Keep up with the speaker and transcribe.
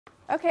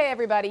Okay,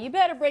 everybody, you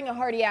better bring a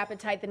hearty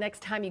appetite the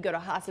next time you go to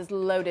Haas's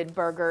Loaded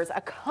Burgers.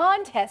 A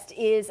contest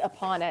is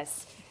upon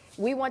us.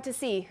 We want to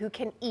see who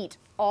can eat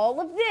all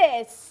of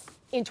this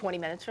in 20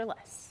 minutes or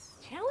less.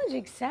 Challenge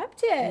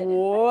accepted.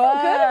 Whoa. I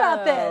feel good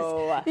about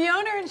this. The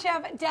owner and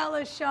chef,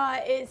 Dallas Shaw,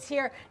 is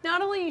here.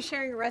 Not only are you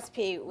sharing a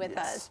recipe with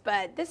us,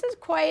 but this is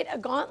quite a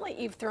gauntlet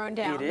you've thrown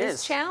down. It is.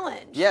 This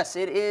challenge. Yes,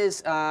 it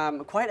is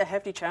quite a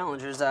hefty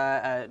challenge. There's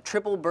a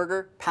triple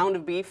burger, pound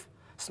of beef,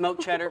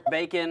 smoked cheddar,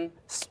 bacon,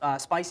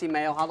 spicy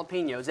mayo,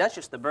 jalapenos. That's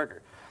just the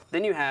burger.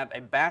 Then you have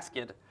a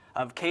basket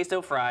of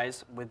queso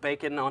fries with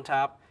bacon on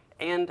top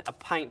and a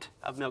pint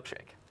of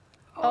milkshake.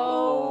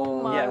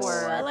 Oh my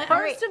word.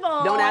 First of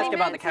all, don't ask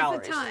about the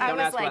calories. Don't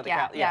ask about the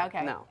calories. Yeah,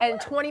 okay. No. And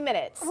 20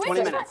 minutes.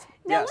 20 minutes.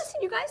 Now Yes.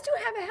 listen, you guys do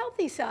have a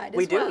healthy side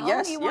We as do, well.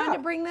 yes. You wanted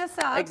to bring this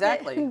up.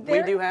 Exactly.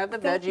 We do have the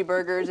veggie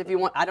burgers if you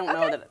want. I don't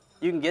know that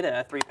you can get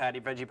a 3-patty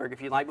veggie burger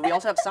if you like, but we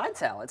also have side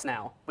salads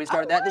now. We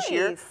started that this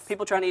year.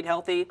 People trying to eat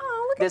healthy.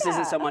 Oh, look at this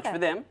isn't that. so much for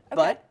them,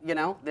 but you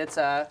know, it's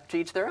to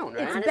each their own,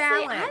 right? Honestly,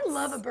 I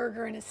love a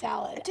burger and a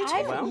salad. Did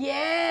you? Well,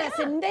 yes,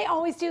 and they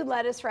always do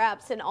lettuce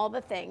wraps and all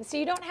the things. So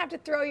you don't have to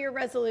throw your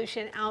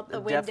resolution out the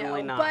window.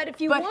 Definitely not. But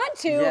if you want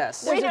to,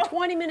 Yes. there's a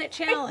 20-minute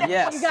challenge.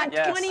 Yes, You got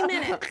yes. 20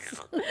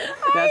 minutes.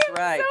 That's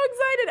right. So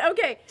excited.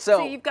 Okay,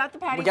 so you've got the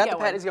patties We got going.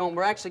 the patties going.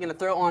 We're actually going to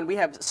throw on, we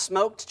have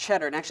smoked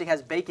cheddar and actually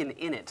has bacon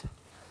in it.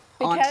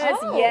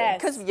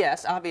 Because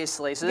yes,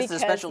 obviously. So this is a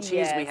special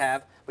cheese we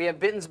have. We have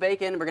Bitten's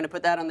bacon. We're going to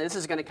put that on. This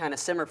is going to kind of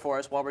simmer for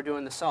us while we're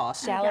doing the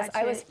sauce. Dallas,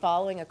 I was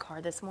following a car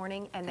this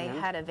morning and they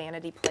had a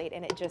vanity plate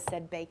and it just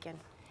said bacon.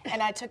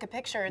 And I took a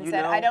picture and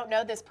said, I don't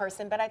know this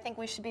person, but I think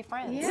we should be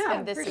friends. Yeah,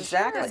 and this is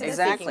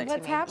exactly.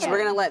 What's happening? So we're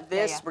going to let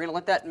this, we're going to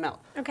let that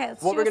melt. Okay,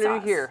 let's What do we're a going to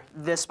sauce. do here,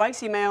 the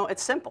spicy mayo,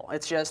 it's simple.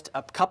 It's just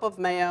a cup of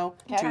mayo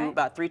to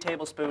about 3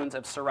 tablespoons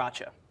of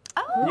sriracha.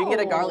 Oh. You can get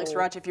a garlic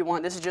sriracha if you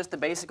want. This is just the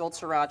basic old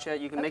sriracha.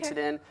 You can mix it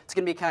in. It's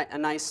going to be kind of a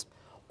nice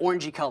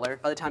orangey color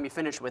by the time you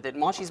finish with it.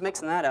 And while she's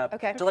mixing that up,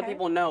 to let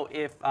people know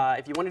if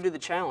you want to do the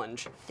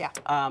challenge,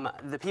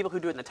 the people who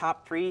do it in the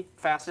top 3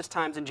 fastest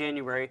times in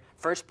January,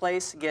 first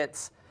place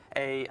gets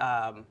a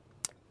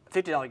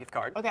 $50 gift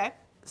card. Okay.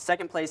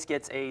 Second place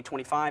gets a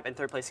 $25, and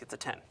third place gets a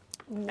 $10.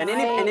 And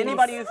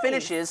anybody who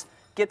finishes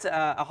gets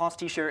a Haas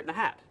t-shirt and a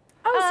hat.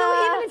 Oh,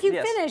 so even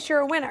if you finish, you're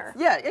a winner.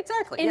 Yeah,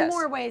 exactly. In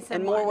more ways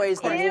than one. In more ways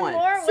than one.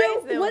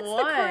 So what's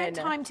the current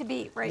time to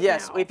beat right now?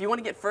 Yes, if you want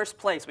to get first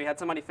place, we had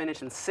somebody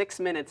finish in 6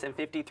 minutes and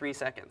 53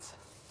 seconds.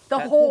 The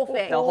whole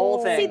thing. The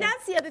whole thing. See,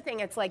 that's the other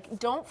thing. It's like,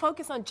 don't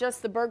focus on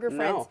just the burger,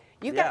 friends.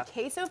 You've got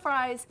queso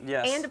fries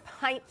and a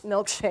pint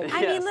milkshake.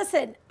 I mean,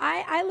 listen,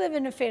 I live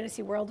in a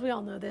fantasy world. We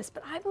all know this,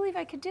 but I believe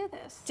I could do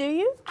this. Do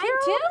you? I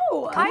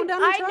do. Come on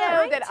down and try.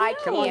 I know that I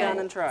Come on down and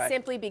can't try.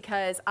 simply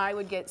because I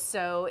would get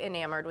so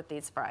enamored with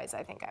these fries.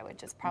 I think I would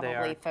just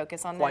probably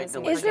focus on quite those.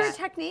 delicious. Is there a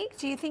technique?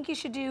 Do you think you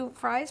should do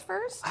fries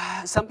first?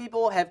 Some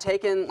people have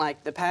taken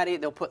like the patty,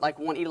 they'll put like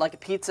one, eat like a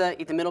pizza,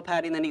 eat the middle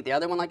patty, and then eat the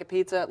other one like a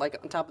pizza, like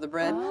on top of the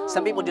bread.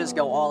 Some people just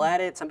go all at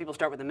it. Some people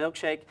start with the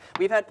milkshake.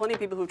 We've had plenty of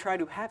people who tried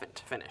who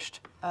haven't finished.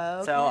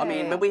 So, I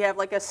mean, but we have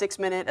like a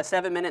 6-minute, a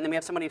 7-minute, and then we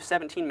have somebody who's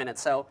 17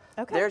 minutes. So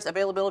there's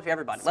availability for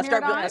everybody. Let's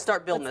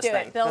start building this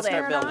thing. Let's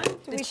start building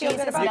it. Do we feel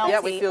good about Yeah,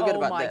 we feel good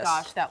about this. Oh my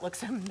gosh, that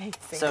looks amazing.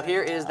 So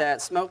here is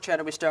that smoked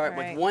cheddar. We start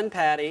with 1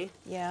 patty.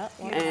 Yeah.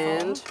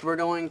 And we're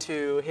going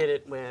to hit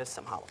it with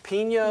some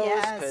jalapenos.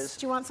 Yes.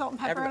 Do you want salt and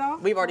pepper at all?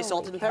 We've already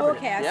salted and peppered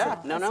Okay, it.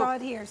 I saw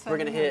it here. So We're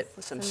going to hit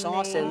some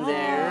sauce in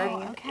there.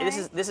 Okay.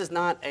 This is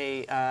not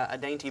a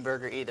dainty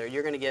burger either.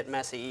 You're going to get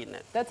messy eating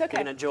it. That's okay.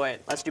 You're going to enjoy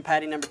it. Let's do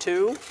patty number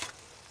 2.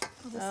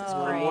 This is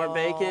One more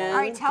bacon. All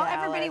right, tell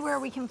everybody where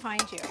we can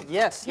find you.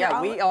 Yes,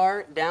 we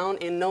are down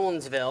in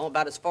Nolensville,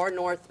 about as far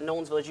north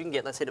Nolensville as you can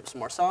get. Let's hit it with some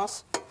more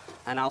sauce.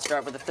 And I'll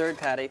start with the 3rd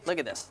patty. Look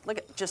at this. Look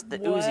at just the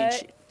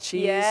oozy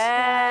cheese.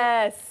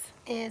 Yes.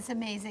 It's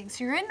amazing.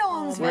 So you're in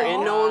Nolensville. We're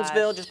in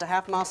Nolensville, just a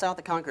half mile south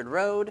of Concord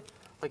Road.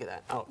 Look at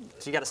that. Oh,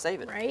 so you got to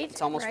save it. Right.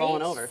 It's almost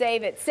falling over.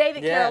 Save it,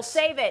 Carol,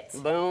 save it.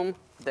 Boom.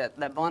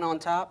 That bun on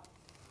top.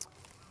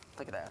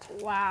 Look at that.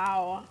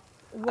 Wow.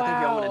 I think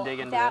y'all want to dig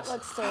into that this.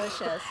 looks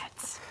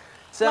delicious.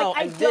 So,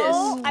 like,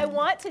 I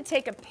want to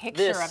take a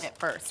picture of it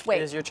first.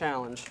 Wait. Is your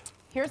challenge.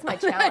 Here's my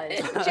challenge.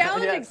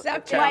 Challenge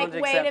accepted. Like,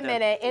 wait a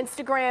minute,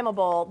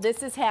 Instagrammable.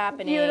 This is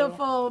happening.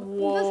 Beautiful.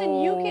 Whoa.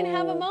 Listen, you can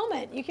have a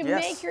moment. You can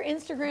make your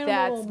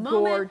Instagrammable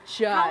moment.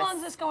 Gorgeous. How long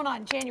is this going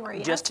on?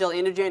 January? Just till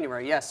end of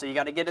January, yes. So you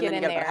got to get in there.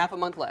 You got about half a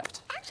month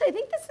left. Actually, I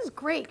think this is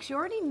great because you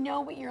already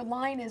know what your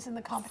line is in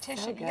the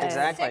competition. You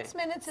got 6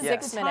 minutes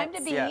is the time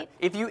to beat. Yeah.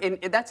 If you, and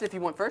that's if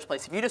you want first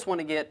place. If you just want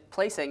to get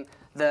placing,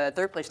 the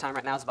 3rd place time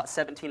right now is about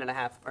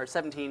 17.5 or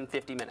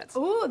 17:50 minutes.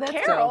 Ooh, that's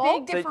Carol. a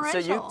big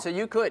differential. So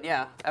you could,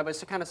 yeah. I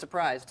was kind of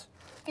surprised.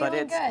 But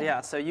it's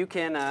good. so you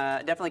can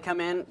definitely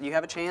come in. You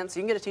have a chance.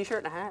 You can get a T-shirt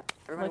and a hat.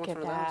 Everybody Look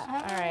wants at one of those.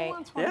 that. All right.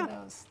 Wants one of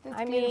those. That's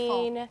I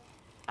beautiful. mean,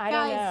 I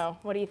don't know.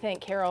 What do you think,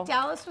 Carol?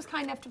 Dallas was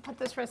kind enough to put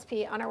this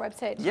recipe on our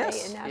website today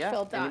in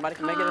Nashville.com. Anybody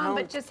can make it at home.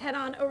 But just head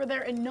on over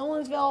there in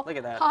Nolensville. Look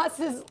at that.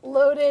 Haas's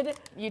Loaded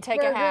You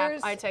take a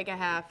half, I take a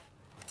half,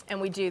 and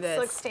we do this. This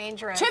looks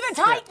dangerous. To the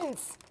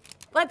Titans!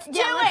 Let's do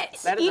it.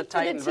 That is a Eat for the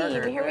Titan team.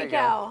 burger. Here There we you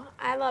go.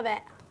 I love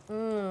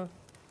it.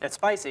 It's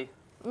spicy.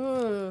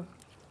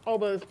 Oh,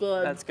 but it's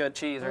good. That's good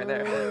cheese right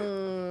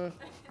there.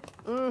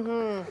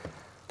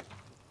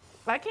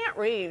 I can't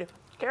read.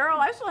 Carol,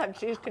 I still have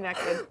cheese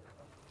connected.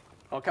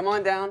 Well, come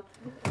on down.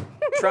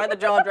 Try the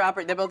jaw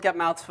dropper. They both got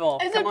mouths full.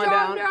 It's Come a on jaw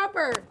down.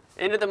 dropper.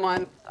 End of the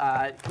month.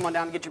 Come on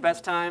down and get your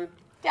best time.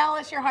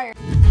 Dallas, you're hired.